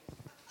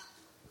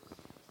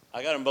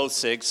I got them both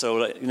sick,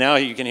 so now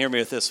you can hear me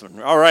with this one.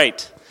 All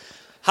right.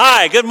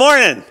 Hi, good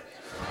morning.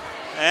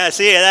 Yeah,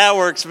 see, that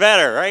works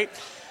better, right?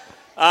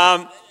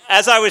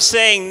 As I was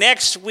saying,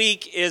 next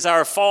week is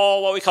our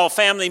fall, what we call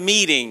family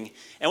meeting.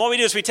 And what we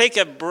do is we take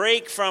a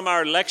break from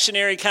our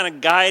lectionary kind of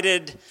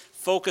guided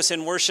focus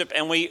in worship,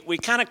 and we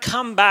kind of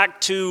come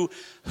back to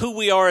who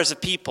we are as a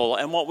people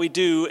and what we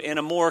do in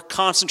a more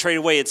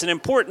concentrated way. It's an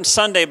important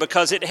Sunday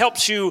because it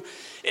helps you.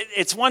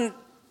 It's one,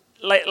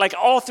 like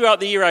all throughout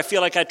the year, I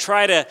feel like I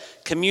try to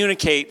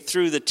communicate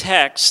through the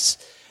texts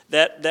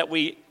that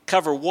we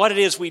cover what it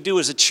is we do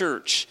as a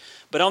church.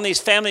 But on these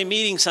family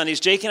meeting Sundays,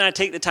 Jake and I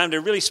take the time to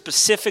really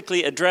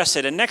specifically address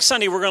it. And next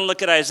Sunday, we're going to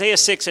look at Isaiah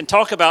 6 and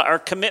talk about our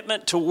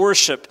commitment to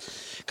worship.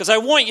 Because I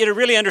want you to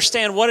really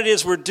understand what it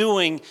is we're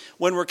doing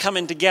when we're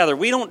coming together.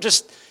 We don't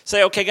just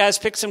say, okay, guys,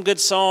 pick some good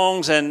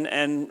songs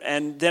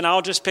and then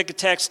I'll just pick a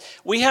text.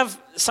 We have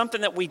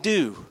something that we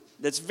do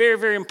that's very,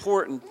 very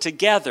important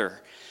together.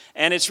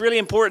 And it's really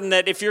important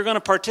that if you're going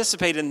to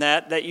participate in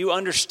that you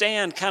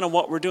understand kind of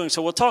what we're doing.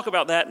 So we'll talk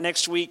about that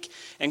next week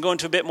and go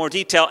into a bit more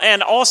detail.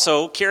 And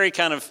also, Carrie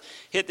kind of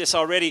hit this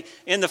already.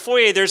 In the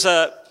foyer, there's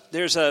a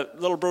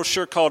little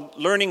brochure called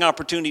Learning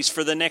Opportunities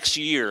for the Next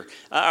Year.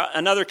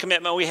 Another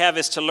commitment we have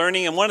is to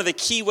learning. And one of the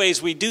key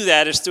ways we do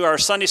that is through our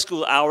Sunday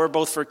school hour,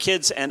 both for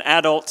kids and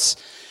adults.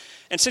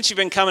 And since you've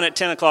been coming at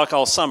 10 o'clock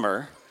all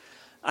summer,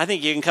 I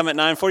think you can come at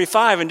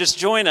 9:45 and just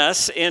join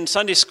us in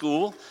Sunday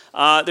school.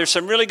 There's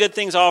some really good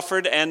things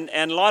offered and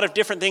a lot of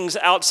different things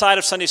outside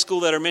of Sunday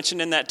school that are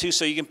mentioned in that too,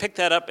 so you can pick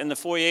that up in the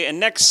foyer. And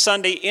next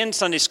Sunday in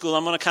Sunday school,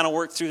 I'm going to kind of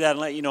work through that and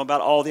let you know about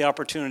all the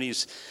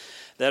opportunities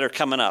that are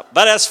coming up.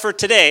 But as for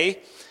today,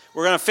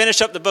 we're going to finish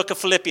up the book of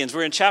Philippians.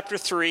 We're in chapter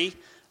 3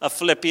 of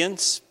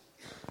Philippians.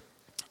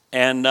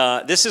 And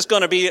this is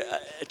going to be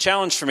a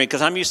challenge for me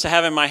because I'm used to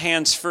having my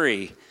hands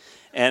free.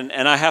 And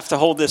I have to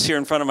hold this here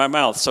in front of my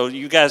mouth. So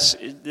you guys,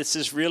 this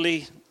is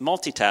really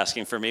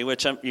multitasking for me,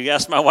 which you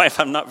asked my wife,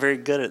 I'm not very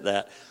good at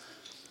that.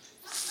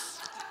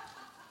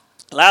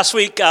 Last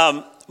week,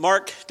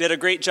 Mark did a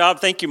great job.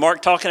 Thank you,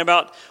 Mark, talking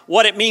about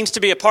what it means to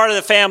be a part of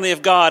the family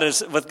of God,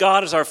 with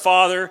God as our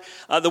Father.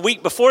 The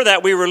week before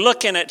that, we were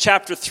looking at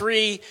chapter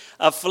 3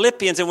 of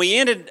Philippians, and we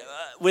ended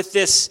with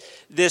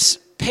this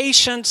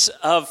patience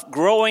of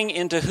growing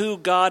into who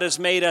God has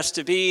made us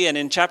to be. And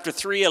in chapter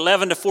 3,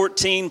 11 to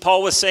 14,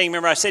 Paul was saying,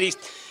 remember I said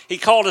he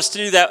called us to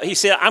do that. He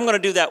said, I'm going to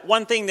do that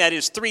one thing that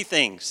is three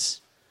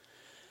things.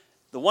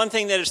 The one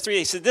thing that is three.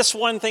 He said, this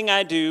one thing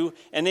I do.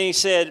 And then he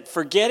said,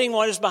 forgetting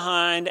what is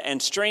behind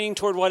and straining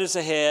toward what is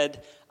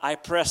ahead, I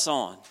press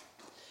on.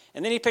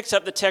 And then he picks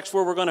up the text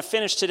where we're going to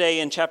finish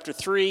today in chapter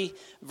 3,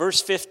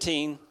 verse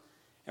 15.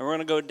 And we're going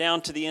to go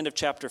down to the end of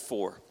chapter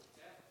 4.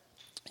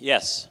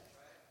 Yes,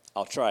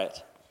 I'll try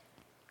it.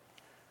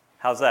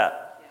 How's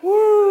that?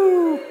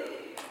 Woo!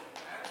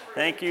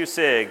 Thank you,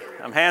 Sig.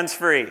 I'm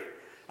hands-free.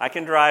 I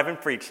can drive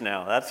and preach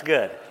now. That's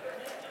good.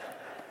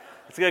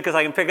 It's good because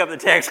I can pick up the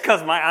text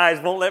because my eyes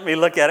won't let me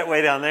look at it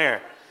way down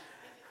there.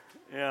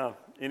 Yeah,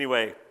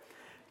 anyway.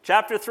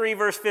 Chapter 3,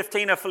 verse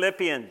 15 of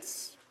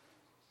Philippians.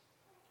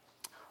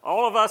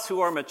 All of us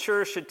who are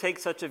mature should take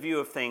such a view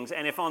of things.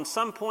 And if on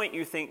some point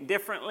you think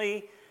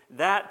differently,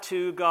 that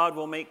too God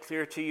will make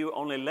clear to you.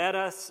 Only let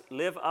us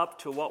live up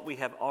to what we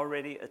have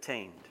already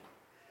attained.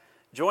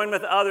 Join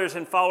with others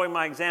in following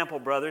my example,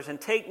 brothers,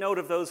 and take note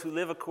of those who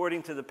live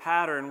according to the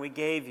pattern we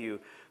gave you.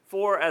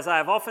 For, as I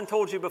have often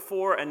told you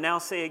before, and now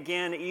say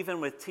again, even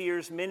with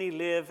tears, many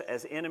live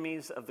as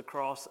enemies of the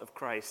cross of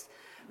Christ.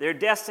 Their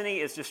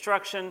destiny is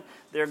destruction,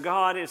 their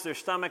God is their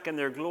stomach, and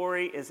their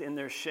glory is in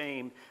their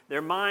shame.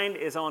 Their mind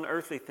is on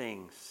earthly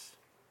things.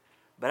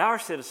 But our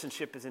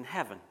citizenship is in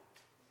heaven.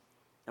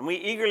 And we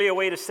eagerly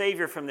await a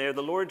Savior from there,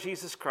 the Lord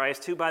Jesus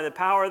Christ, who by the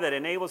power that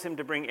enables him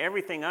to bring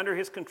everything under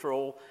his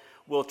control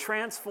will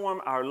transform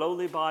our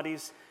lowly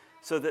bodies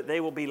so that they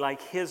will be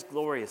like his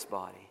glorious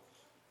body.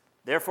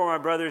 Therefore, my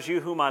brothers, you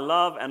whom I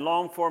love and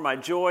long for, my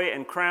joy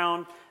and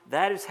crown,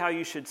 that is how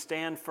you should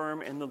stand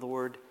firm in the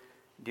Lord,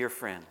 dear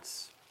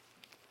friends.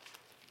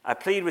 I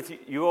plead with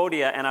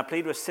Euodia and I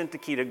plead with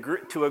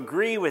Syntyche to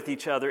agree with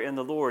each other in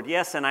the Lord.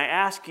 Yes, and I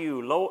ask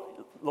you,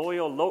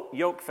 loyal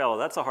yoke fellow,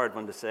 that's a hard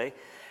one to say,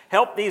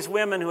 help these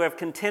women who have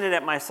contended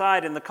at my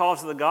side in the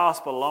cause of the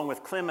gospel, along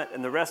with Clement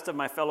and the rest of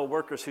my fellow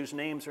workers whose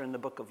names are in the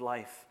book of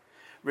life.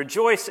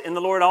 Rejoice in the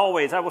Lord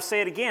always. I will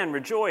say it again,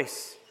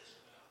 rejoice.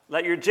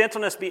 Let your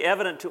gentleness be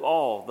evident to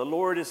all. The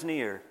Lord is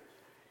near.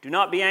 Do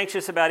not be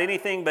anxious about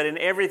anything, but in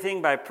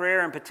everything by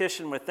prayer and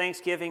petition with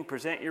thanksgiving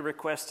present your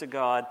requests to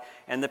God.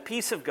 And the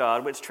peace of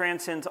God, which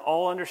transcends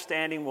all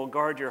understanding, will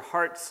guard your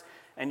hearts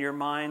and your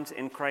minds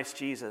in Christ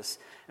Jesus.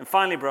 And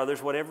finally,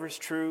 brothers, whatever is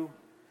true,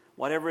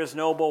 whatever is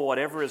noble,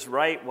 whatever is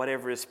right,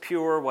 whatever is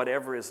pure,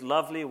 whatever is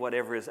lovely,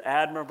 whatever is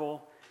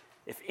admirable,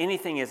 if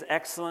anything is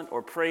excellent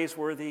or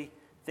praiseworthy,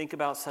 think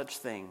about such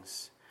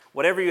things.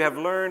 Whatever you have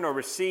learned or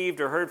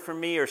received or heard from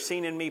me or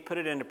seen in me, put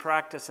it into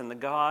practice, and the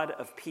God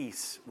of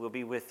peace will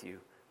be with you.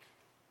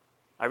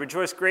 I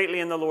rejoice greatly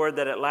in the Lord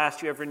that at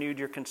last you have renewed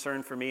your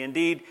concern for me.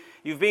 Indeed,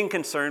 you've been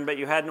concerned, but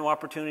you had no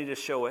opportunity to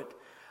show it.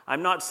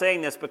 I'm not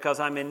saying this because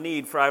I'm in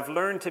need, for I've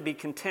learned to be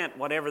content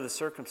whatever the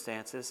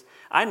circumstances.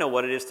 I know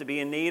what it is to be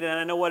in need, and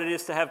I know what it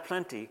is to have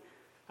plenty.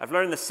 I've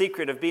learned the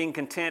secret of being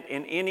content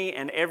in any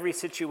and every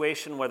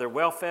situation, whether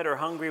well-fed or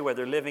hungry,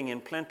 whether living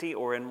in plenty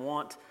or in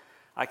want.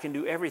 I can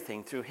do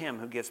everything through him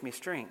who gives me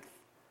strength.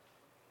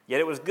 Yet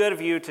it was good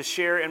of you to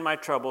share in my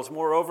troubles.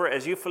 Moreover,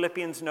 as you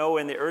Philippians know,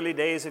 in the early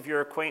days of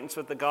your acquaintance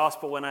with the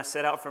gospel, when I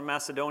set out from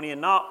Macedonia,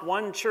 not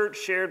one church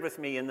shared with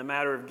me in the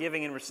matter of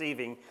giving and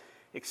receiving,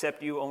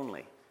 except you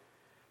only.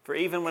 For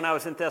even when I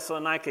was in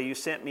Thessalonica, you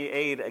sent me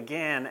aid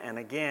again and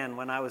again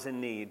when I was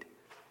in need.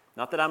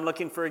 Not that I'm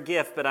looking for a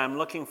gift, but I'm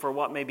looking for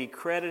what may be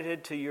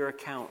credited to your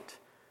account.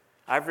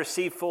 I've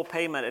received full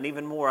payment and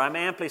even more. I'm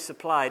amply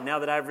supplied now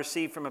that I've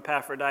received from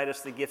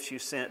Epaphroditus the gifts you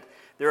sent.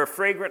 They're a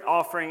fragrant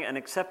offering, an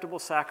acceptable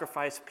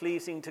sacrifice,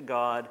 pleasing to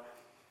God.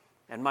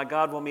 And my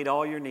God will meet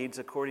all your needs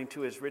according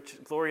to his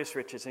glorious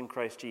riches in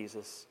Christ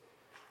Jesus.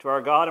 To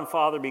our God and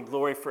Father be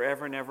glory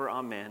forever and ever.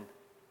 Amen.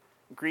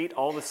 Greet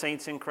all the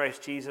saints in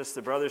Christ Jesus.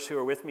 The brothers who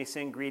are with me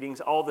send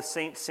greetings. All the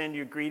saints send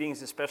you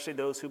greetings, especially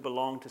those who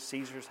belong to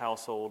Caesar's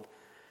household.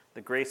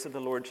 The grace of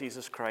the Lord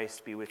Jesus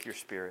Christ be with your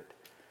spirit.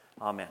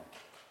 Amen.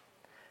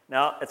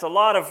 Now, it's a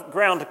lot of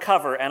ground to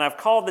cover, and I've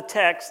called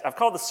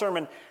the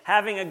sermon,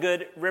 Having a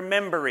Good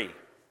Remembery.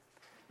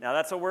 Now,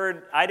 that's a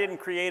word, I didn't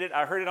create it.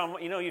 I heard it on,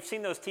 you've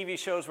seen those TV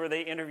shows where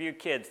they interview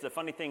kids, the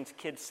funny things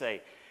kids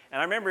say. And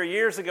I remember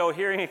years ago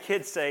hearing a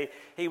kid say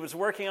he was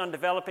working on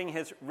developing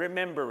his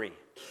remembery.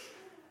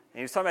 And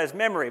he was talking about his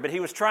memory, but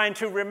he was trying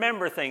to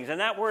remember things. And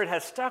that word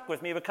has stuck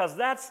with me because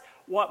that's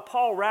what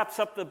Paul wraps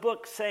up the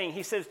book saying.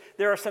 He says,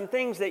 there are some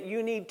things that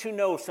you need to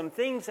know, some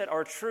things that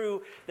are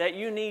true that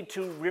you need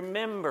to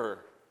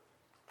remember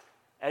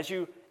as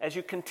you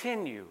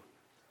continue.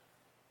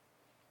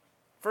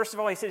 First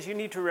of all, he says you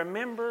need to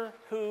remember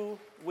who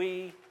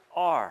we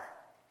are.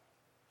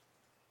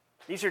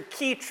 These are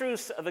key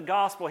truths of the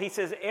gospel. He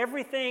says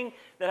everything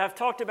that I've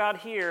talked about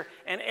here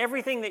and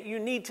everything that you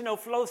need to know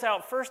flows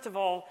out, first of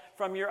all,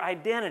 from your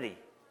identity.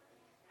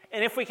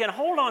 And if we can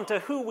hold on to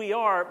who we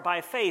are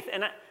by faith,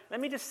 and let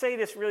me just say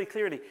this really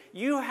clearly.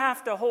 You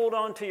have to hold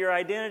on to your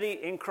identity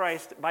in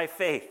Christ by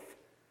faith.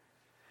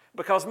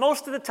 Because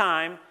most of the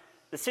time,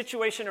 the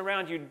situation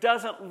around you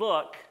doesn't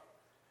look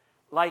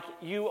like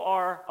you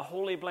are a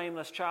holy,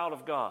 blameless child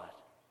of God,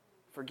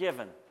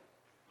 forgiven,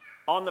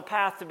 on the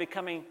path to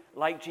becoming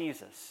like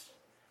Jesus.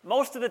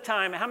 Most of the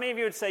time, how many of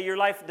you would say your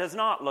life does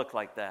not look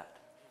like that?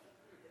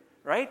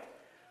 Right?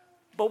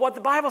 But what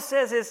the Bible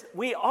says is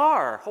we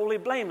are holy,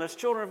 blameless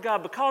children of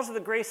God because of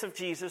the grace of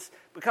Jesus,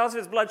 because of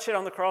his blood shed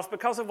on the cross,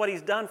 because of what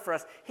he's done for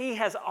us. He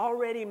has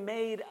already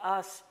made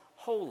us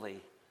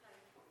holy.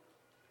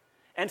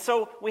 And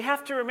so we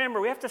have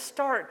to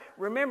start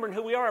remembering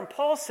who we are. And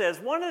Paul says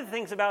one of the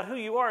things about who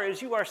you are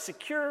is you are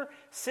secure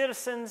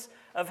citizens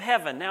of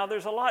heaven. Now,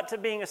 there's a lot to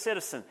being a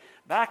citizen.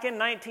 Back in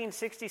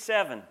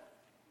 1967,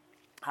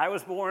 I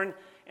was born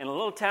in a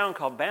little town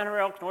called Banner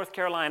Elk, North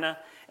Carolina.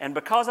 And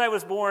because I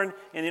was born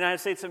in the United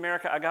States of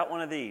America, I got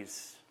one of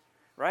these,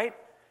 right?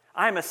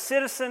 I'm a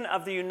citizen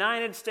of the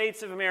United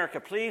States of America.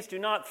 Please do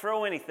not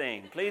throw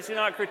anything. Please do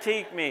not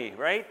critique me,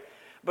 right?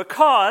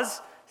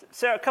 Because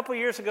a couple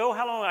years ago,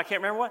 how long, I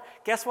can't remember what,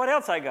 guess what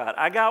else I got?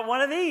 I got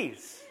one of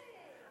these.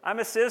 I'm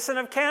a citizen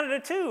of Canada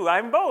too.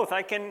 I'm both.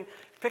 I can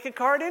pick a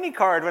card, any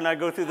card when I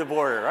go through the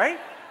border, right?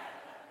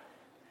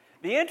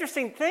 The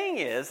interesting thing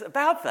is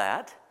about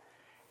that,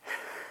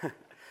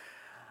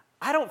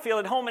 I don't feel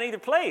at home in either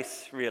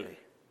place, really.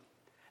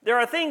 There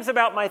are things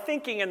about my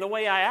thinking and the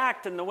way I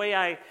act and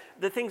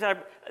the things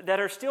that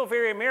are still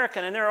very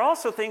American, and there are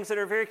also things that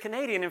are very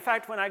Canadian. In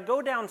fact, when I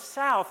go down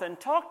south and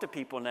talk to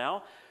people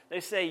now, they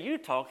say, you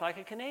talk like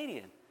a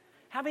Canadian.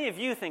 How many of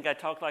you think I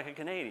talk like a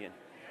Canadian?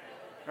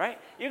 Right?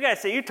 You guys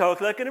say, you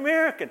talk like an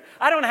American.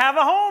 I don't have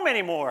a home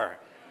anymore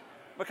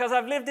because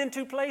I've lived in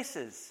two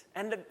places.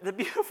 And the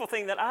beautiful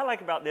thing that I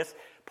like about this,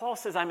 Paul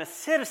says, I'm a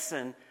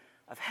citizen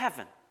of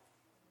heaven.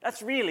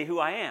 That's really who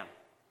I am.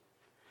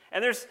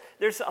 And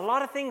there's a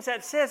lot of things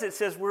that says. It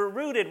says we're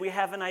rooted, we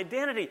have an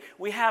identity,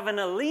 we have an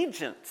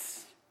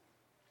allegiance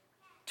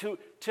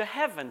to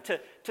heaven,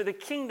 to the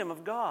kingdom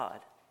of God.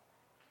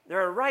 There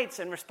are rights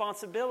and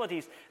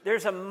responsibilities.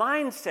 There's a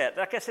mindset.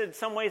 Like I said, in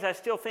some ways I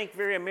still think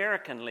very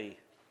Americanly.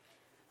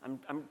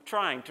 I'm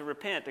trying to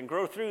repent and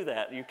grow through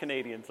that, you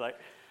Canadians.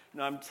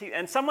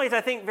 In some ways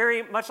I think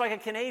very much like a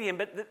Canadian,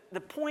 but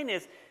the point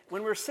is,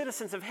 when we're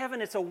citizens of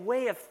heaven, it's a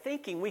way of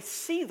thinking. We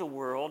see the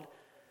world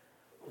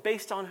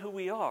based on who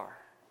we are.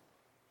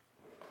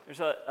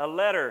 There's a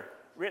letter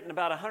written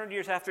about 100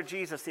 years after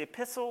Jesus, the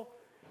Epistle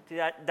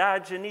to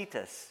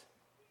Diogenetus.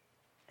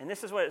 And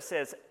this is what it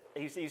says.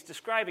 He's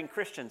describing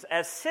Christians.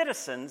 As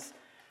citizens,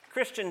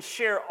 Christians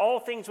share all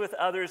things with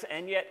others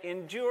and yet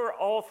endure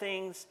all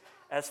things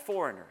as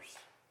foreigners.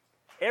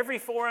 Every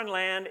foreign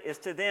land is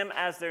to them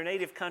as their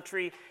native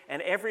country,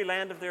 and every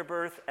land of their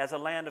birth as a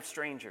land of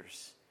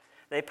strangers.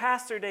 They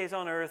pass their days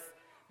on earth,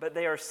 but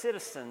they are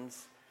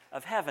citizens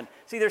of heaven.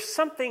 See, there's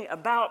something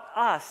about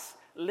us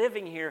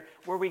living here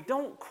where we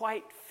don't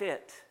quite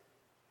fit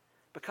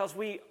because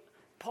we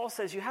Paul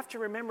says you have to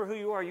remember who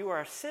you are. You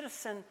are a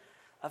citizen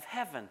of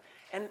heaven.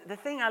 And the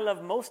thing I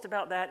love most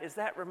about that is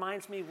that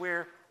reminds me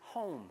where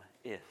home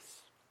is.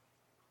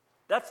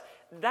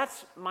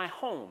 That's my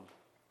home,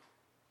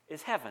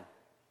 is heaven.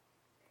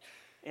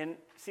 In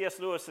C.S.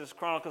 Lewis's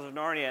Chronicles of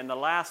Narnia, in the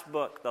last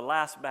book, The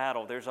Last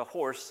Battle, there's a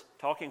horse,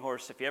 talking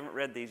horse. If you haven't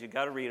read these, you've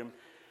got to read them.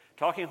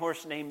 Talking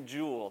horse named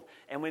Jewel.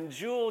 And when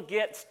Jewel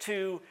gets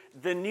to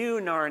the new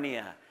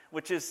Narnia,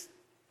 which is,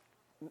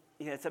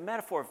 it's a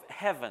metaphor of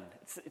heaven.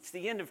 It's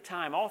the end of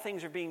time. All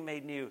things are being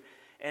made new.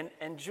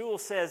 And Jewel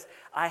says,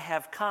 I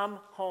have come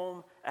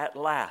home at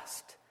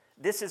last.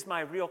 This is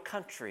my real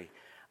country.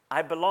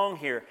 I belong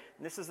here.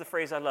 And this is the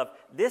phrase I love.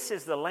 This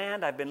is the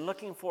land I've been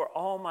looking for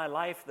all my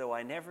life, though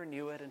I never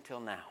knew it until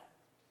now.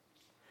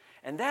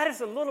 And that is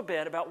a little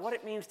bit about what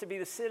it means to be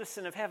the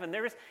citizen of heaven.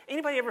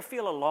 Anybody ever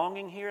feel a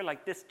longing here,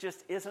 like this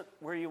just isn't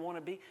where you want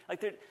to be?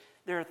 Like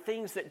there are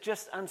things that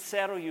just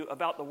unsettle you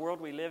about the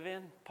world we live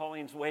in.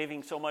 Pauline's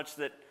waving so much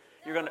that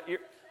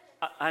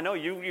I know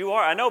you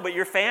are. I know, but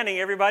you're fanning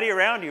everybody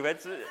around you.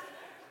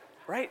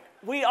 Right?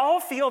 We all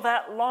feel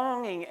that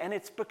longing, and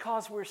it's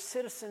because we're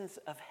citizens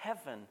of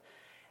heaven,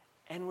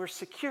 and we're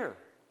secure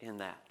in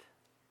that.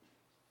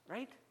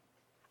 Right?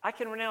 I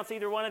can renounce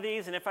either one of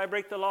these, and if I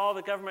break the law,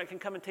 the government can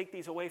come and take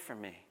these away from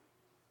me.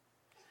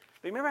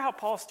 But remember how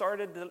Paul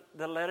started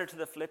the letter to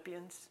the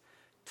Philippians?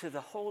 To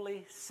the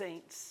holy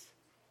saints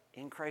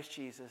in Christ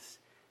Jesus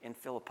in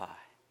Philippi.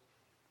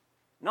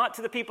 Not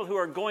to the people who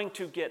are going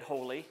to get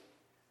holy,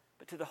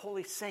 but to the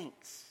holy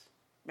saints.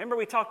 Remember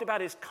we talked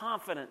about his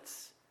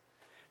confidence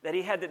that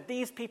he had, that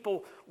these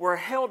people were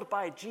held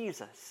by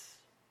Jesus.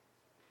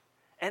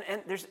 And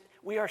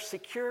we are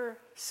secure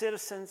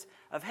citizens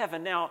of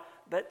heaven. Now,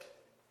 but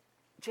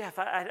Jeff,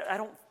 I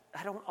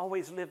don't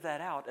always live that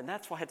out. And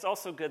that's why it's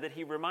also good that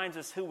he reminds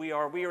us who we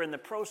are. We are in the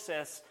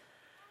process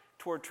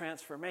toward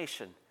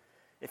transformation.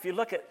 If you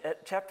look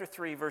at chapter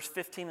 3, verse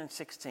 15 and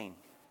 16.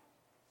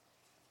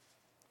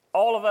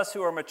 All of us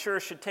who are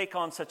mature should take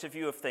on such a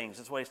view of things.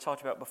 That's what he's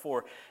talked about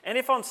before. And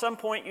if on some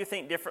point you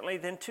think differently,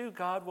 then too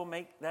God will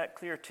make that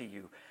clear to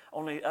you.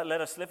 Only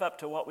let us live up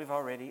to what we've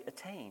already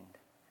attained.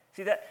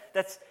 See,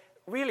 that's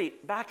really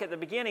back at the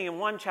beginning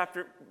in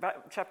chapter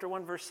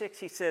 1, verse 6,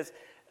 he says,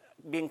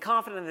 being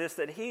confident of this,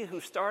 that he who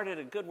started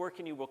a good work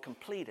in you will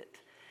complete it.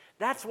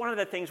 That's one of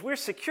the things. We're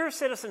secure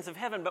citizens of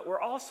heaven, but we're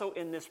also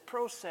in this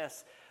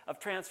process of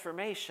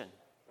transformation.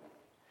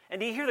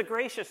 And do you hear the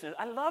graciousness?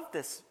 I love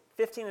this,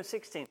 15 and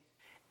 16.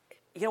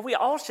 You know, we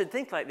all should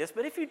think like this,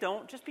 but if you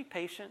don't, just be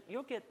patient.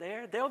 You'll get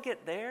there. They'll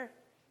get there.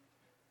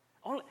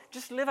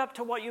 Just live up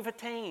to what you've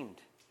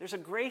attained. There's a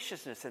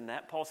graciousness in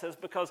that, Paul says,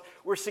 because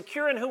we're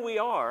secure in who we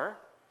are,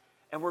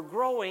 and we're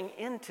growing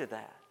into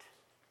that.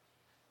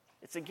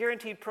 It's a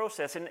guaranteed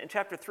process. In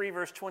chapter 3,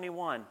 verse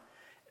 21,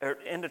 or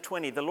end of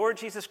 20, the Lord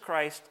Jesus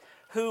Christ,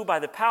 who by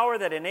the power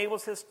that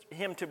enables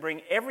him to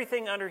bring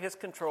everything under his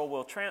control,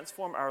 will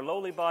transform our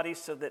lowly bodies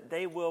so that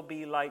they will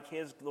be like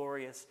his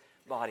glorious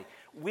body.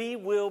 We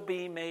will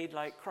be made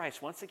like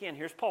Christ. Once again,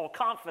 here's Paul,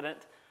 confident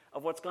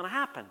of what's going to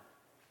happen.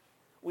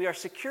 We are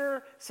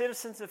secure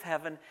citizens of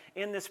heaven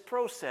in this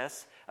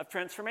process of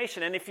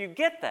transformation. And if you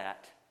get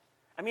that,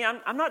 I mean,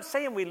 I'm not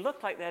saying we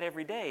look like that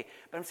every day,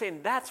 but I'm saying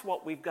that's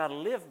what we've got to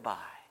live by.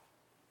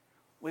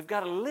 We've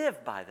got to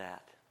live by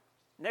that.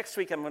 Next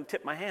week, I'm going to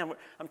tip my hand.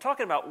 I'm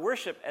talking about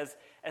worship as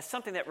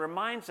something that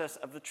reminds us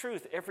of the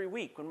truth every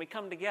week. When we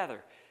come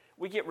together,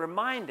 we get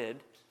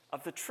reminded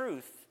of the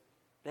truth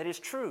that is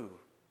true,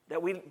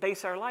 that we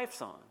base our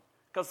lives on.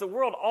 Because the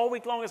world all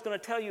week long is going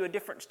to tell you a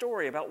different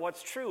story about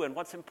what's true and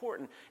what's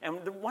important. And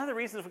one of the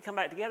reasons we come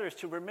back together is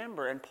to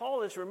remember. And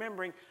Paul is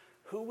remembering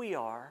who we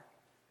are.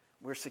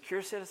 We're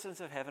secure citizens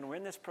of heaven. We're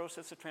in this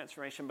process of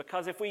transformation.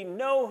 Because if we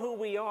know who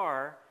we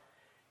are,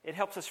 it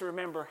helps us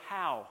remember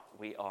how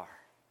we are.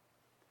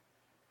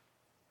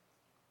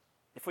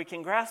 If we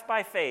can grasp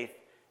by faith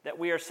that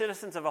we are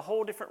citizens of a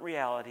whole different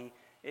reality,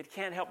 it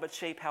can't help but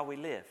shape how we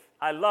live.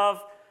 I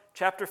love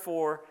chapter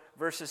 4,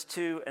 verses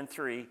 2 and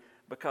 3,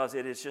 because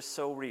it is just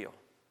so real.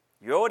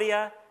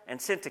 Euodia and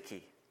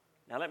Syntyche.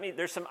 Now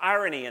there's some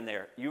irony in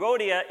there.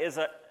 Euodia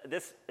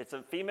it's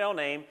a female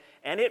name,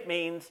 and it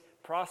means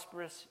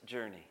prosperous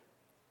journey.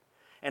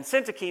 And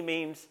Syntyche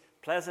means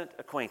pleasant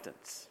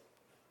acquaintance.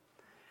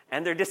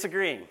 And they're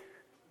disagreeing.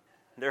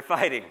 They're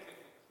fighting.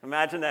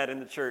 Imagine that in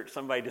the church,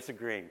 somebody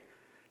disagreeing.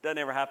 Doesn't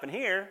ever happen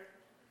here,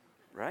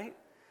 right?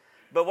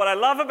 But what I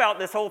love about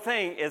this whole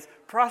thing is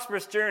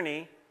prosperous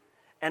journey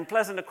and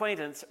pleasant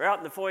acquaintance are out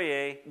in the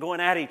foyer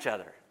going at each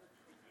other.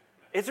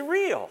 It's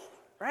real,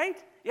 right?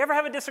 You ever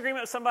have a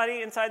disagreement with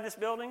somebody inside this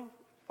building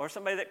or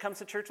somebody that comes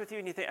to church with you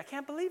and you think, I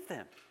can't believe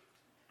them?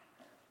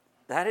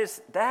 That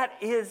is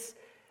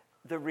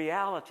the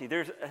reality.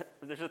 There's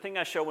a thing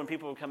I show when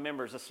people become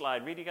members, a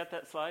slide. Reed, you got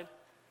that slide?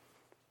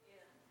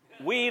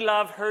 Yeah. We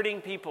love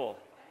hurting people,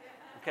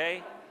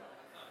 okay?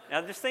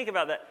 Now just think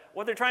about that.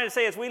 What they're trying to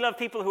say is we love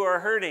people who are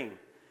hurting.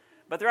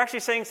 But they're actually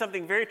saying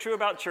something very true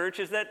about church,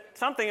 is that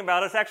something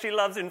about us actually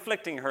loves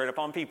inflicting hurt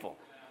upon people.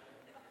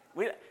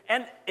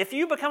 And if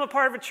you become a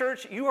part of a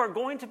church, you are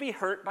going to be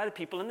hurt by the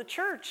people in the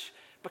church.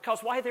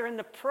 Because why? They're in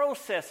the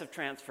process of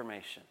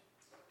transformation.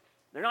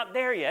 They're not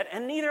there yet,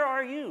 and neither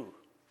are you.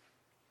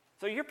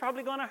 So you're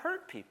probably going to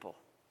hurt people.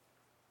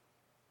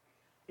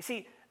 You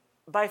see,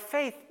 by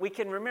faith, we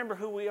can remember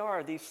who we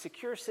are, these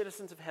secure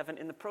citizens of heaven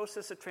in the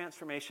process of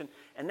transformation,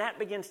 and that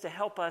begins to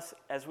help us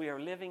as we are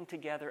living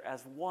together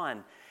as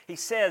one. He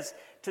says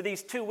to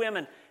these two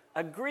women,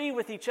 agree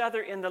with each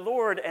other in the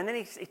Lord, and then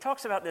he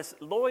talks about this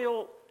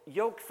loyal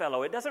yoke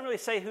fellow. It doesn't really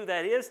say who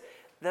that is.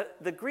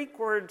 The Greek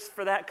words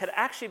for that could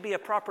actually be a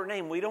proper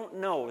name. We don't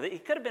know. He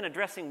could have been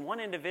addressing one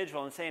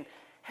individual and saying,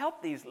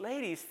 help these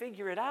ladies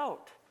figure it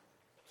out.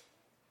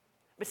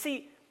 But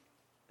see,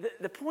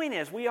 the point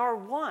is, we are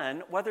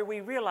one whether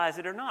we realize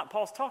it or not.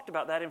 Paul's talked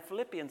about that in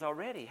Philippians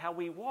already, how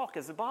we walk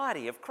as the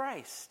body of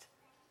Christ.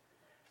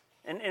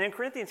 And in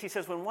Corinthians, he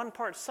says, when one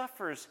part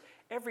suffers,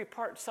 every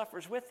part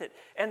suffers with it.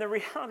 And the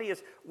reality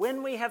is,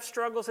 when we have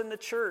struggles in the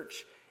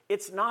church,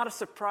 it's not a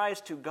surprise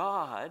to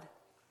God.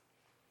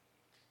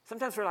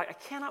 Sometimes we're like, I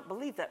cannot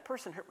believe that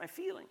person hurt my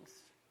feelings.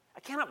 I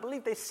cannot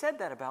believe they said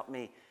that about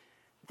me.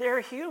 They're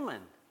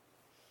human.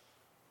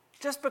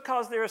 Just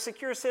because they're a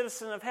secure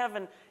citizen of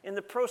heaven in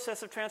the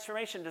process of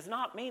transformation does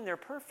not mean they're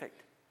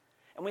perfect.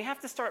 And we have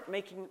to start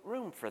making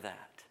room for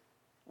that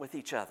with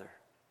each other.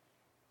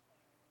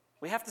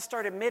 We have to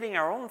start admitting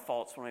our own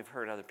faults when we've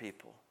hurt other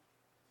people.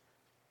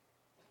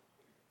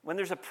 When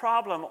there's a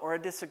problem or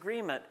a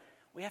disagreement,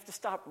 we have to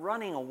stop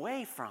running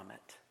away from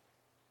it.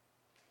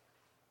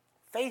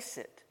 Face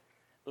it.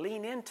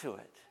 Lean into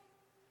it.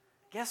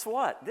 Guess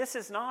what? This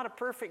is not a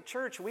perfect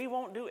church. We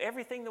won't do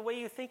everything the way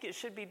you think it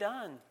should be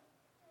done.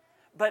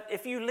 But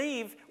if you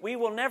leave, we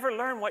will never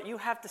learn what you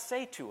have to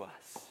say to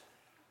us.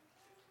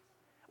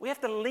 We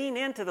have to lean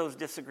into those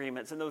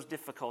disagreements and those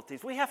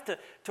difficulties. We have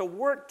to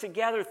work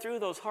together through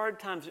those hard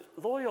times.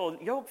 Loyal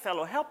yoke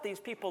fellow, help these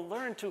people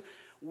learn to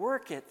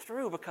work it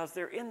through because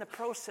they're in the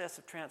process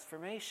of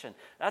transformation.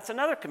 That's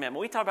another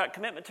commitment. We talk about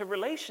commitment to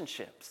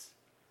relationships.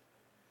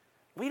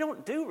 We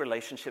don't do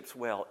relationships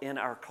well in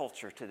our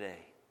culture today,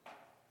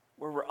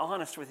 where we're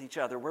honest with each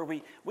other, where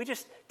we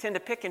just tend to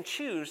pick and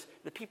choose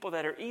the people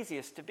that are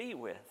easiest to be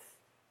with.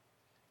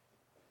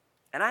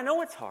 And I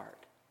know it's hard.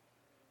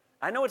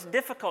 I know it's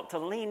difficult to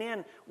lean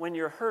in when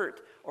you're hurt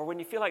or when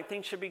you feel like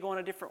things should be going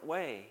a different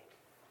way.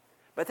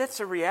 But that's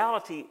a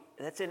reality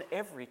that's in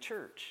every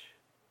church.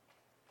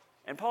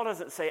 And Paul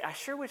doesn't say, I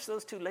sure wish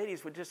those two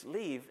ladies would just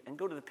leave and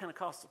go to the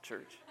Pentecostal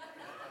church.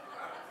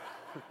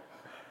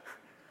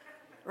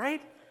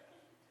 Right?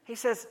 He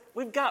says,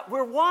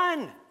 we're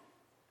one.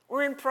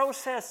 We're in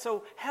process,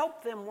 so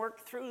help them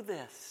work through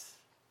this.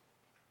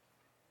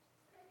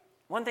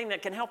 One thing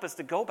that can help us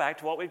to go back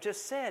to what we've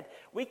just said,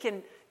 we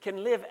can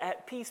live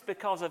at peace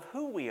because of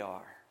who we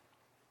are.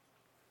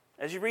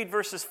 As you read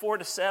verses 4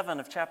 to 7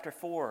 of chapter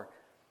 4,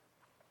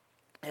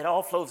 it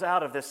all flows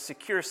out of this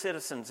secure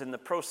citizens in the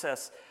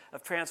process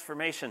of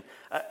transformation.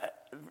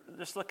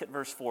 Just look at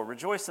verse 4.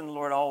 Rejoice in the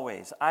Lord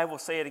always. I will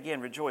say it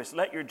again, rejoice.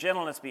 Let your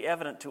gentleness be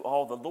evident to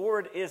all. The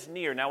Lord is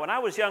near. Now, when I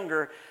was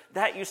younger,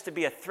 that used to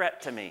be a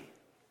threat to me.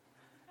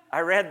 I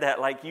read that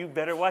like, you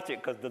better watch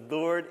it because the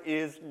Lord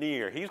is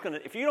near.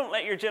 If you don't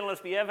let your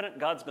gentleness be evident,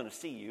 God's going to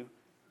see you.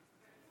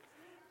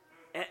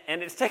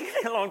 And it's taken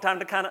me a long time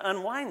to kind of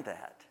unwind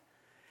that.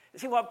 You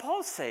see, what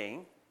Paul's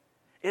saying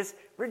is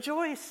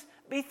rejoice,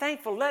 be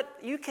thankful,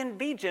 you can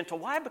be gentle.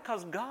 Why?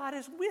 Because God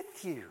is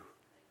with you.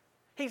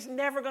 He's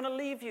never going to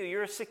leave you.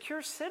 You're a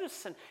secure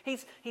citizen.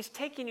 He's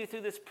taking you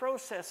through this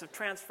process of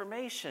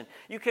transformation.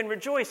 You can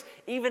rejoice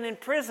even in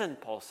prison,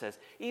 Paul says,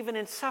 even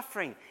in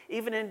suffering,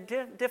 even in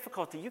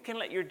difficulty. You can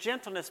let your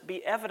gentleness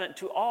be evident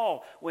to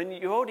all when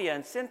Euodia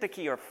and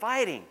Syntyche are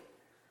fighting.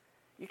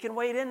 You can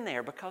wait in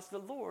there because the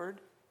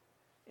Lord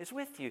is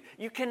with you.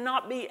 You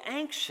cannot be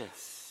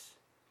anxious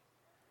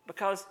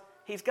because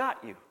He's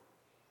got you.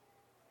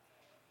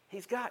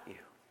 He's got you.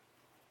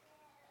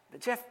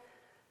 But Jeff,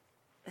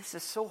 this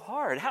is so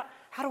hard.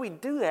 How do we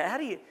do that? How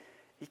do you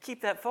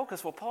keep that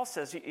focus? Well, Paul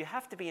says you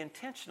have to be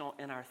intentional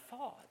in our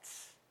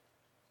thoughts.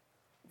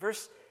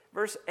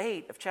 Verse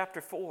 8 of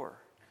chapter 4.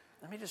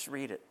 Let me just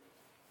read it.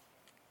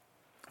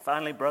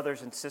 Finally,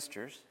 brothers and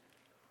sisters,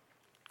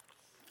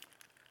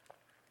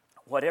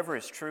 whatever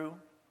is true,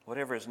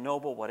 whatever is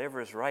noble,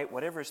 whatever is right,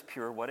 whatever is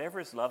pure, whatever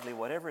is lovely,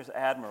 whatever is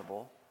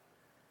admirable,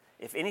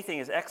 if anything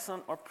is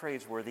excellent or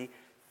praiseworthy,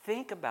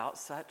 think about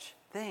such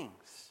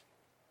things.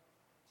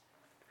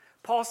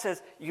 Paul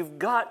says you've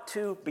got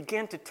to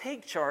begin to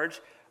take charge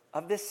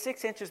of this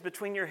 6 inches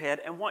between your head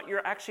and what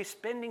you're actually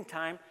spending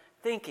time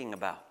thinking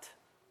about.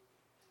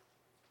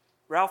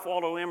 Ralph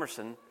Waldo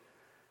Emerson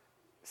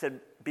said,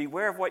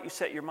 beware of what you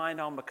set your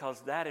mind on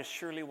because that is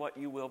surely what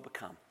you will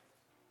become.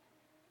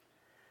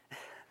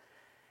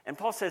 And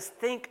Paul says,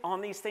 think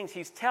on these things.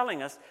 He's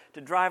telling us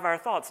to drive our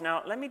thoughts.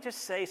 Now, let me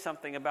just say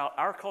something about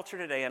our culture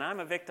today, and I'm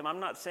a victim.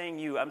 I'm not saying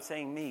you, I'm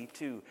saying me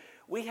too.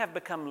 We have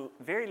become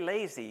very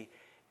lazy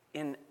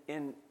in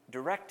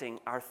directing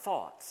our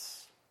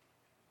thoughts.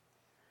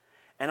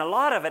 And a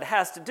lot of it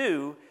has to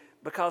do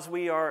Because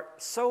we are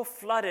so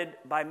flooded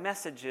by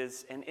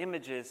messages and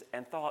images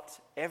and thoughts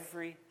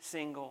every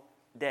single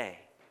day.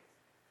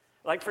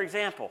 Like, for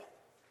example,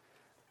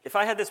 if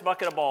I had this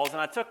bucket of balls and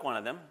I took one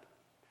of them,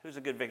 who's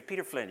a good victim?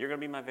 Peter Flynn, you're going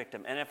to be my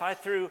victim. And if I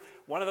threw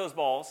one of those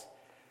balls,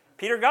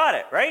 Peter got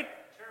it, right?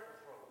 Terrible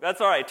throw.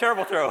 That's all right,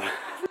 terrible throw.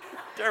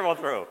 Terrible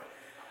throw.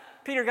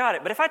 Peter got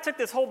it. But if I took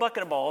this whole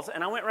bucket of balls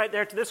and I went right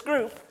there to this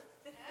group,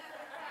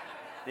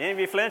 did any of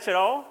you flinch at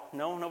all?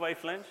 No, nobody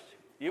flinched?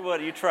 You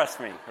would, you trust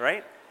me,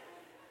 right?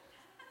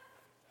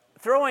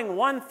 Throwing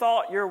one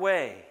thought your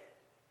way,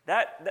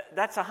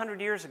 that's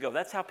 100 years ago.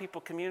 That's how people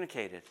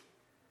communicated.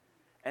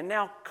 And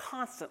now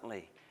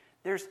constantly,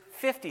 there's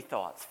 50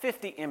 thoughts,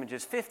 50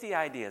 images, 50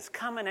 ideas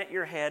coming at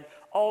your head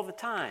all the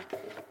time.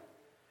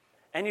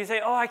 And you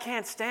say, oh, I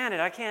can't stand it.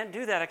 I can't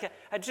do that.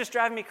 It's just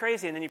driving me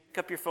crazy. And then you pick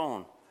up your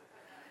phone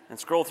and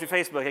scroll through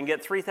Facebook and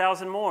get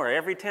 3,000 more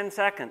every 10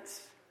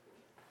 seconds.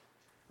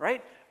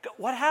 Right?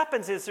 What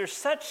happens is there's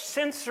such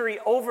sensory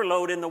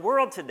overload in the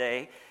world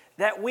today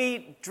that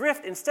we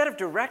drift, instead of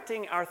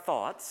directing our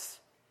thoughts,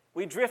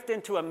 we drift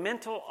into a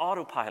mental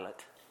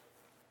autopilot.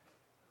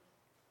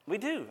 We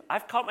do.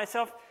 I've caught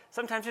myself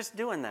sometimes just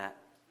doing that.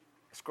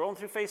 Scrolling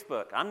through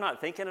Facebook. I'm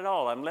not thinking at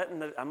all. I'm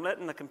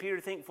letting the computer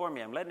think for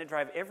me. I'm letting it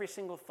drive every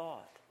single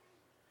thought.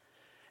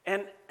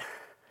 And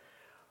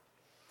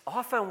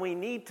often we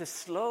need to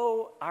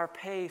slow our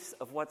pace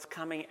of what's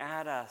coming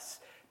at us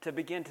to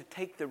begin to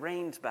take the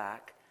reins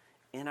back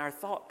in our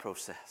thought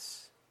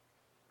process.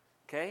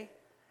 Okay?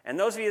 And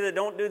those of you that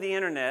don't do the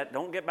internet,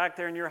 don't get back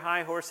there in your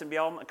high horse and be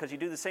all, because you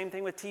do the same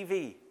thing with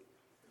TV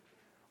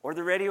or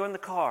the radio in the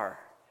car.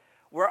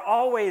 We're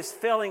always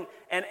filling,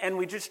 and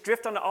we just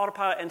drift on the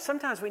autopilot, and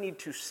sometimes we need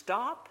to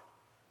stop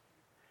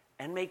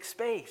and make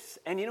space.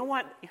 And you know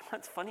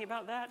what's funny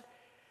about that?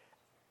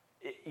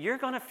 You're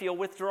going to feel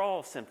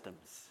withdrawal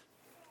symptoms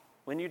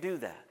when you do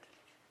that.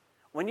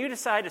 When you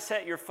decide to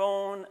set your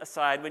phone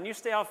aside, when you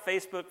stay off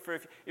Facebook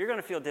you're going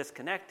to feel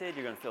disconnected,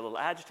 you're going to feel a little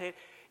agitated.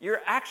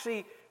 You're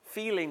actually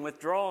feeling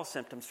withdrawal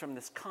symptoms from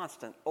this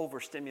constant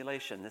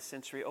overstimulation, this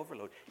sensory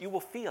overload. You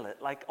will feel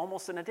it like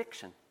almost an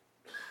addiction.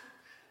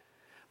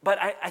 But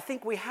I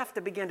think we have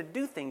to begin to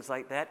do things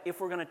like that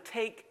if we're going to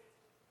take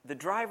the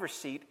driver's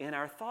seat in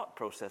our thought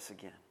process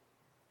again.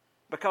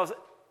 Because,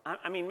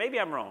 I mean, maybe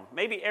I'm wrong.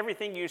 Maybe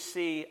everything you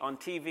see on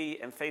TV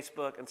and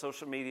Facebook and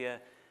social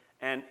media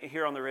and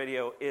here on the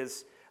radio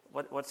is,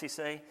 what's he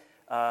say?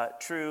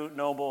 True,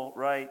 noble,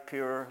 right,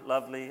 pure,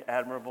 lovely,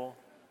 admirable.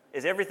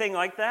 Is everything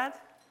like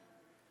that?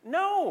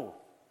 No.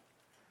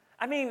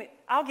 I mean,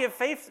 I'll give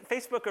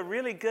Facebook a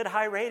really good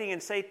high rating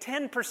and say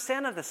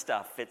 10% of the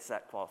stuff fits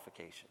that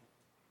qualification.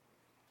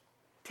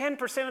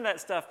 10% of that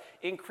stuff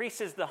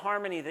increases the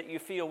harmony that you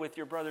feel with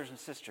your brothers and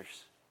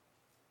sisters.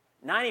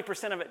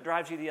 90% of it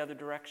drives you the other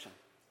direction.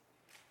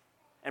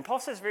 And Paul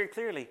says very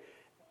clearly,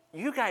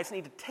 you guys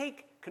need to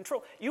take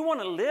control. You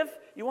want to live,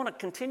 you want to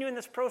continue in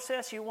this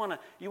process, you want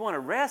to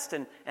rest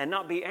and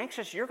not be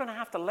anxious, you're going to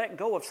have to let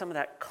go of some of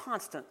that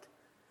constant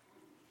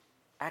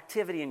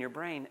activity in your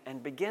brain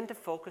and begin to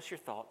focus your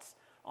thoughts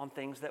on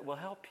things that will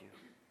help you.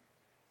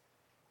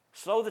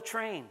 Slow the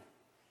train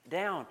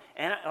down.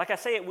 And like I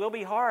say, it will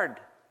be hard.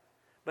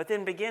 But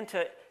then begin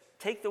to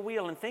take the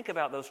wheel and think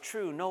about those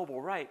true,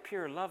 noble, right,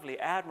 pure, lovely,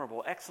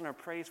 admirable, excellent, or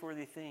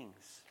praiseworthy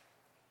things.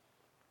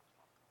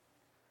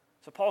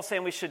 So Paul's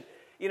saying we should,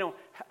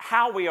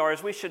 how we are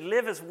is we should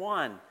live as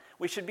one.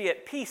 We should be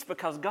at peace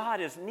because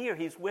God is near,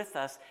 He's with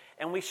us,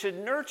 and we should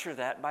nurture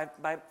that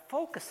by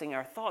focusing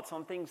our thoughts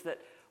on things that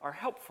are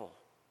helpful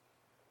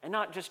and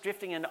not just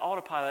drifting into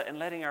autopilot and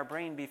letting our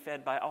brain be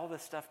fed by all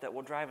this stuff that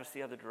will drive us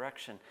the other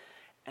direction.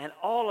 And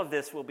all of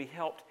this will be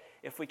helped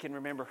if we can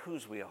remember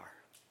whose we are.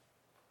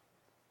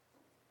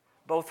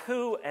 Both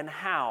who and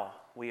how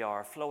we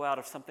are flow out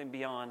of something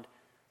beyond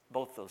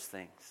both those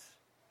things.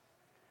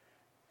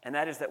 And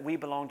that is that we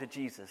belong to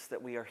Jesus,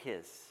 that we are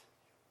His.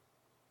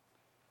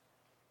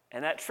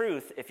 And that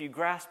truth, if you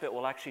grasp it,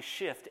 will actually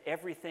shift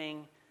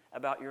everything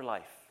about your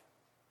life.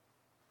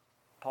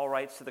 Paul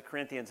writes to the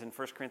Corinthians in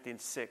 1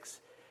 Corinthians 6,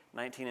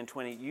 19 and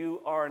 20,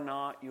 you are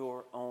not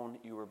your own,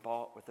 you were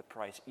bought with a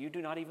price. You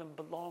do not even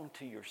belong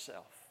to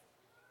yourself.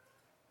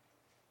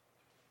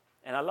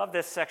 And I love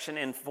this section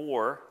in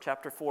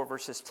chapter 4,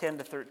 verses 10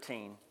 to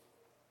 13,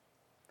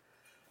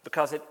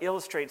 because it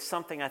illustrates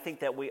something I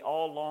think that we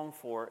all long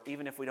for,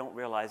 even if we don't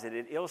realize it.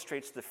 It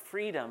illustrates the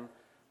freedom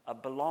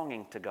of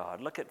belonging to God.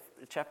 Look at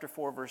chapter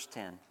 4, verse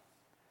 10.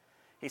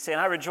 He's saying,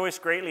 I rejoice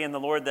greatly in the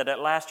Lord that at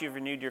last you've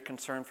renewed your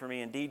concern for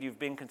me. Indeed, you've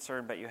been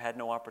concerned, but you had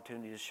no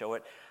opportunity to show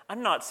it.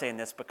 I'm not saying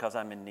this because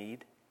I'm in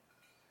need,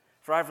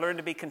 for I've learned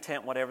to be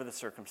content whatever the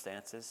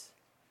circumstances.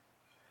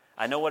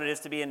 I know what it is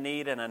to be in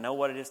need, and I know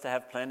what it is to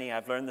have plenty.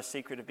 I've learned the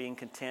secret of being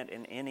content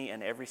in any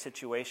and every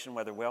situation,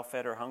 whether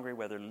well-fed or hungry,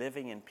 whether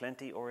living in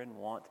plenty or in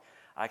want.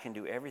 I can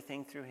do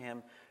everything through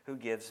Him who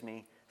gives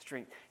me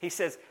strength. He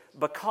says,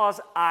 because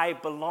I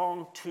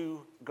belong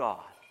to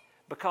God,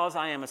 because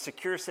I am a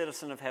secure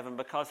citizen of heaven,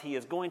 because he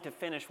is going to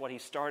finish what he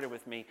started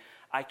with me,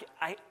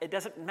 it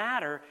doesn't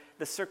matter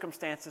the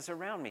circumstances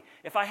around me.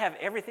 If I have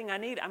everything I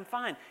need, I'm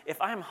fine.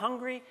 If I'm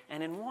hungry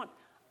and in want,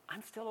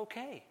 I'm still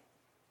okay.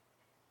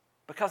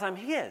 Because I'm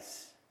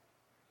his.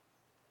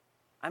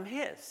 I'm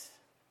his.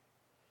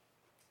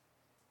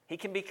 He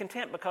can be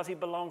content because he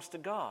belongs to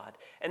God.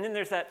 And then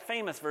there's that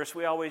famous verse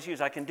we always use,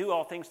 I can do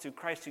all things through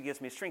Christ who gives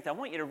me strength. I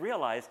want you to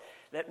realize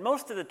that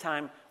most of the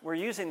time we're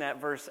using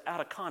that verse out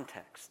of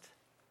context.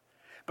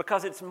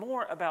 Because it's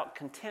more about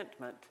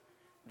contentment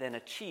than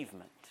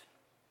achievement.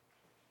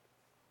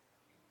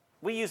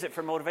 We use it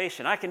for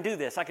motivation. I can do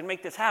this. I can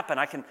make this happen.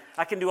 I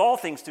can do all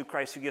things through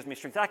Christ who gives me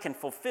strength. I can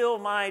fulfill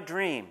my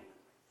dream.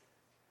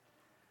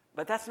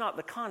 But that's not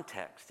the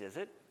context, is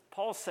it?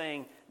 Paul's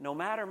saying, no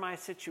matter my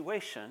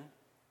situation,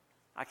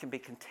 I can be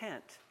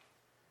content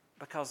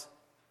because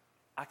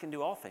I can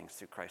do all things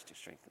through Christ who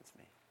strengthens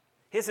me.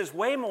 His is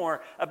way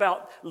more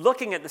about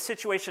looking at the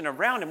situation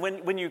around him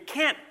when you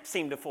can't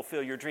seem to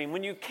fulfill your dream,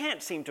 when you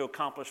can't seem to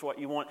accomplish what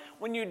you want,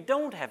 when you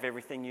don't have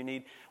everything you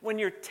need, when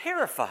you're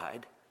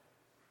terrified.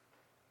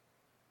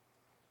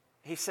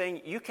 He's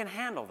saying you can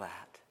handle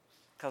that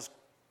because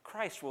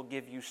Christ will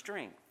give you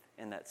strength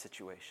in that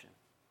situation.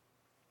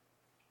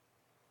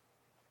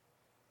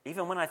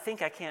 Even when I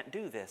think I can't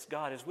do this,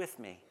 God is with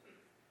me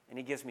and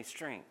he gives me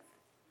strength.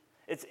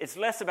 It's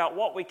less about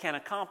what we can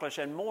accomplish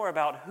and more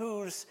about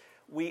whose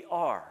we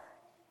are.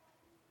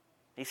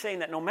 He's saying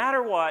that no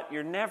matter what,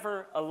 you're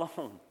never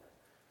alone.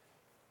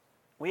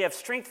 We have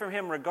strength from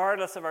him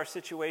regardless of our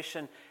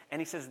situation, and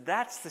he says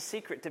that's the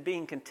secret to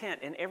being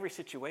content in every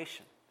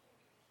situation.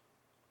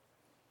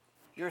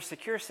 You're a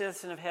secure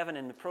citizen of heaven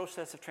in the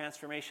process of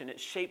transformation. It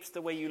shapes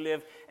the way you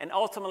live, and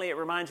ultimately it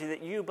reminds you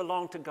that you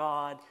belong to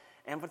God.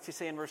 And what's he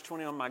say in verse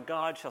 21? My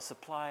God shall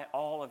supply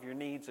all of your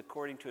needs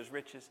according to his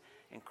riches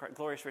and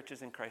glorious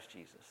riches in Christ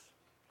Jesus.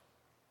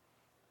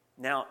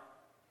 Now,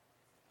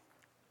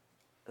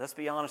 let's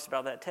be honest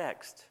about that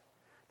text.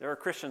 There are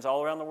Christians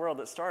all around the world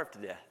that starve to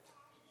death.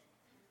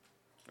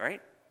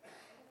 Right?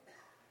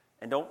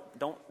 And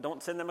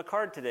don't send them a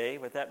card today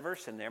with that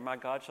verse in there. My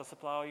God shall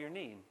supply all your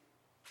need.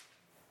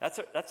 That's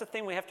a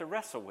thing we have to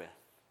wrestle with.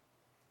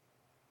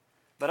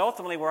 But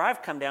ultimately where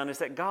I've come down is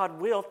that God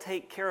will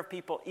take care of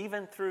people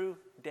even through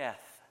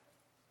death.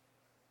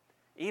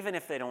 Even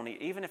if they don't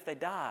eat, even if they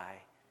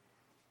die,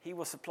 he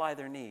will supply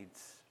their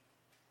needs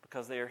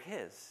because they are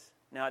his.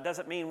 Now, it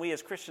doesn't mean we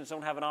as Christians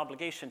don't have an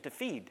obligation to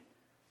feed.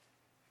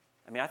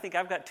 I mean, I think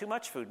I've got too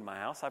much food in my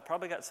house. I've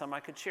probably got some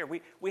I could share.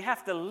 We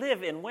have to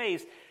live in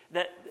ways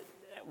that,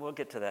 we'll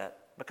get to that,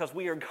 because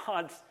we are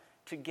God's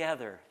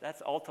together.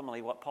 That's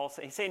ultimately what Paul's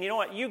saying. He's saying, you know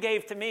what, you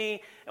gave to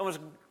me and was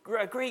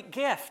a great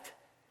gift.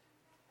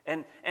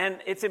 And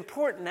it's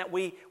important that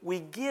we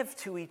give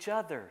to each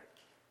other.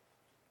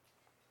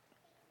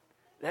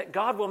 That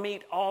God will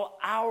meet all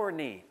our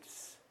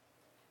needs.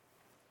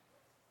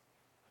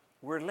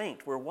 We're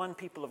linked. We're one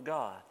people of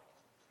God.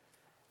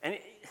 And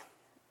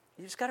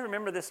you just got to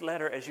remember this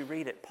letter as you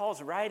read it.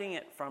 Paul's writing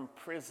it from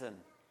prison.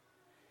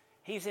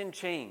 He's in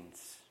chains.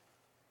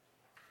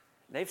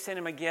 They've sent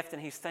him a gift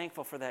and he's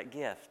thankful for that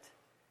gift.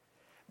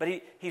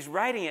 But he's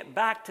writing it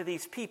back to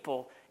these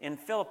people in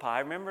Philippi.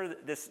 Remember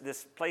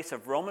this place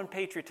of Roman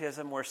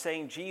patriotism where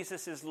saying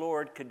Jesus is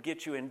Lord could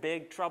get you in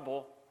big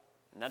trouble.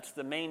 And that's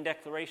the main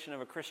declaration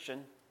of a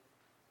Christian.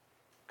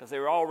 Because they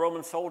were all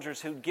Roman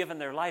soldiers who'd given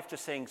their life to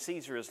saying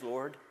Caesar is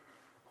Lord.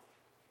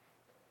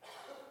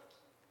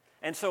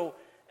 And so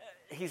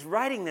he's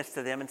writing this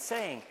to them and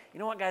saying, you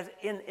know what, guys,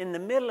 in the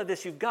middle of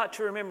this, you've got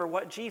to remember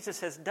what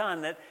Jesus has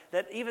done,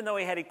 that even though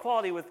he had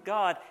equality with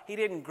God, he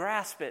didn't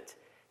grasp it.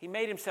 He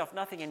made himself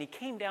nothing, and he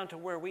came down to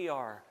where we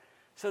are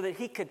so that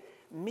he could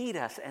meet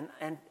us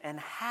and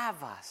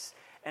have us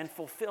and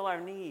fulfill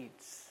our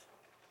needs.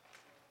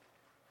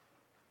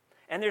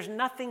 And there's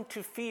nothing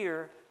to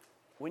fear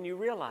when you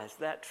realize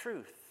that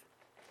truth.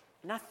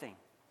 Nothing.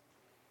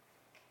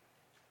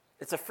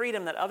 It's a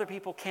freedom that other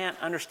people can't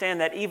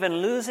understand, that even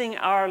losing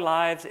our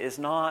lives is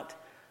not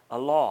a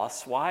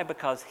loss. Why?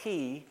 Because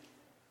he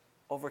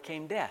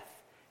overcame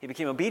death. He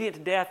became obedient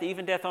to death,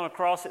 even death on a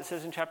cross, it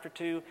says in chapter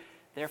 2.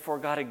 Therefore,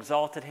 God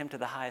exalted him to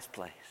the highest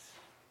place.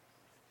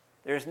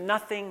 There's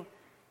nothing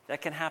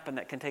that can happen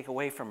that can take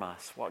away from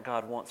us what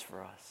God wants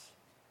for us.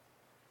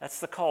 That's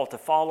the call, to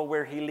follow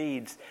where he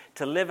leads,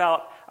 to live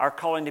out our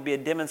calling to be a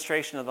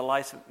demonstration of the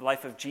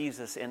life of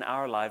Jesus in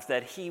our lives,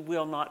 that he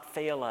will not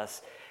fail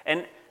us.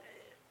 And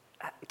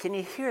can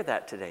you hear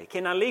that today?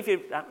 Can I leave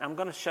you? I'm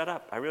going to shut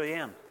up. I really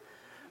am.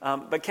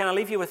 But can I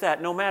leave you with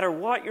that? No matter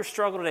what your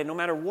struggle today, no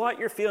matter what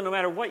you're feeling, no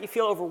matter what you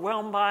feel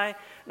overwhelmed by,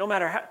 no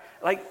matter how,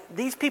 like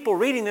these people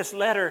reading this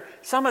letter,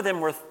 some of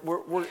them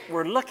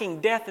were looking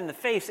death in the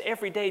face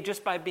every day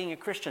just by being a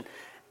Christian.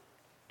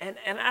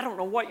 And I don't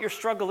know what your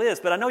struggle is,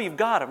 but I know you've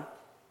got them.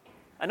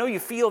 I know you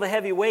feel the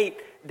heavy weight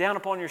down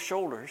upon your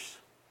shoulders.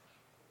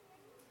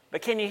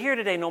 But can you hear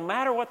today, no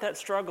matter what that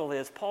struggle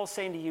is, Paul's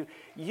saying to you,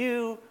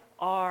 you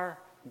are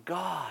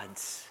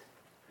God's.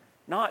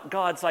 Not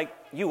God's like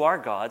you are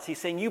God's. He's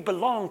saying you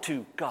belong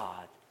to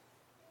God.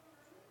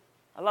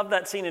 I love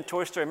that scene in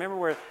Toy Story.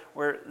 Remember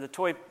where the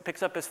toy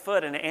picks up his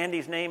foot and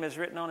Andy's name is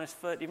written on his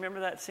foot? Do you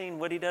remember that scene?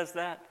 Woody does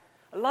that?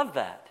 I love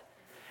that.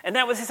 And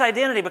that was his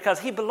identity because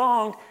he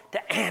belonged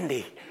to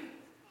Andy.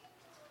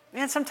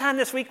 Man, sometime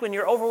this week when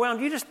you're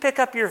overwhelmed, you just pick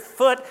up your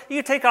foot,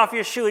 you take off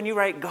your shoe, and you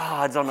write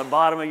God's on the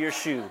bottom of your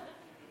shoe.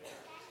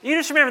 You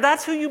just remember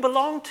that's who you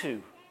belong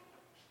to.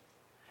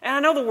 And I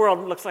know the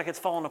world looks like it's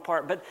falling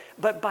apart,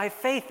 but by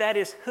faith, that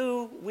is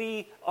who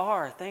we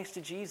are, thanks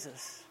to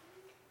Jesus.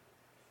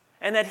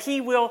 And that He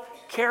will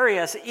carry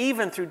us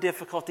even through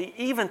difficulty,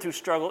 even through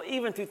struggle,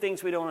 even through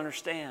things we don't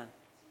understand.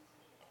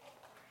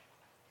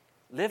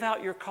 Live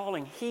out your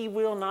calling. He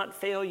will not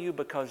fail you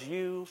because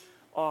you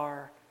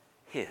are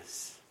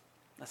His.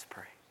 Let's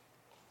pray.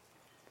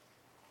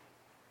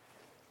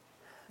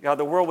 God,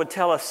 the world would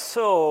tell us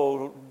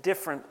so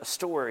different a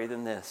story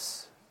than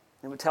this.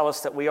 It would tell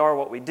us that we are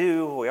what we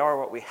do, we are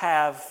what we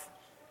have,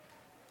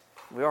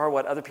 we are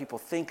what other people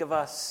think of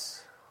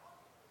us.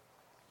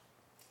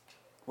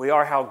 We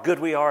are how good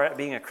we are at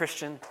being a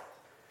Christian.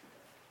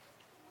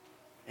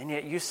 And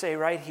yet you say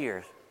right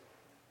here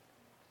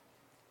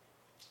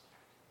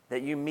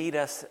that you meet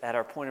us at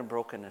our point of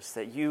brokenness,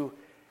 that you,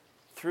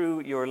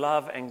 through your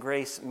love and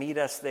grace, meet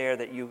us there,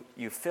 that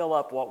you fill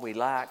up what we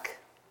lack,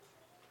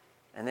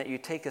 and that you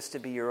take us to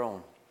be your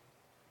own.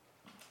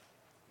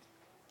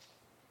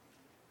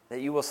 That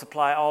you will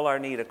supply all our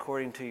need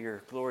according to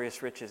your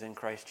glorious riches in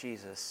Christ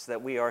Jesus,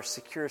 that we are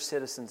secure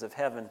citizens of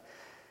heaven.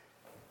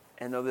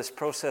 And though this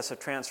process of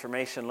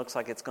transformation looks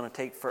like it's going to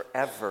take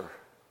forever,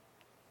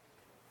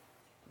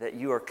 that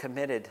you are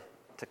committed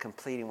to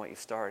completing what you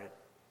started.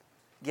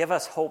 Give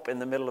us hope in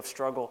the middle of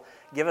struggle.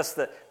 Give us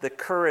the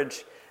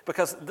courage,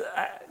 because,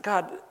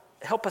 God,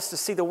 help us to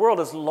see the world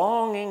is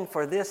longing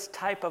for this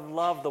type of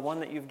love, the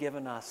one that you've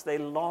given us. They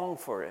long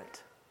for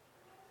it.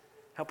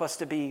 Help us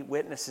to be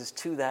witnesses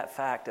to that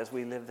fact as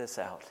we live this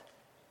out.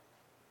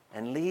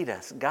 And lead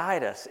us,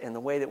 guide us in the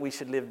way that we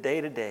should live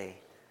day to day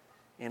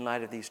in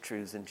light of these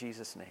truths. In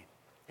Jesus' name,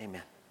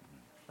 amen.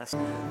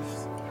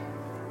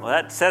 Well,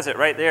 that says it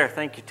right there.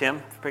 Thank you, Tim,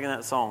 for picking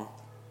that song.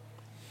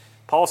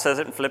 Paul says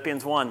it in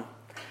Philippians 1.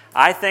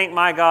 I thank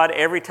my God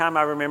every time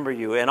I remember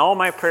you. In all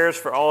my prayers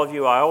for all of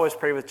you, I always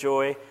pray with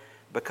joy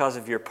because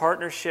of your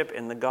partnership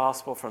in the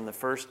gospel from the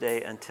first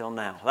day until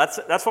now.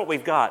 That's what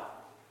we've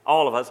got,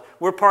 all of us.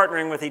 We're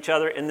partnering with each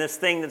other in this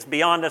thing that's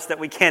beyond us that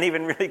we can't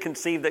even really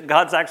conceive, that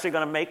God's actually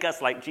going to make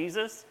us like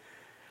Jesus.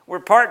 We're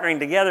partnering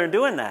together and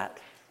doing that.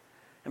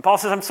 And Paul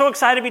says, I'm so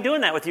excited to be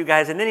doing that with you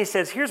guys. And then he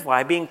says, here's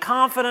why. Being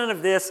confident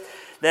of this,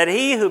 that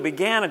he who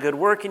began a good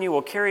work in you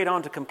will carry it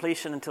on to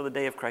completion until the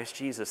day of Christ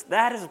Jesus.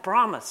 That is a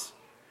promise.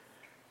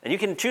 And you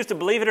can choose to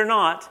believe it or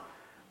not,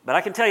 but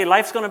I can tell you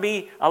life's going to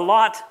be a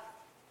lot,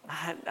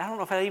 I don't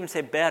know if I'd even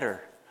say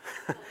better.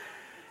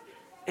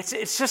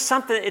 It's just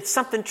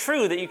something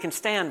true that you can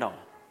stand on.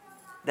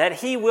 That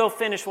he will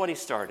finish what he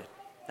started.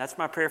 That's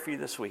my prayer for you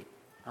this week.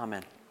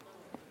 Amen.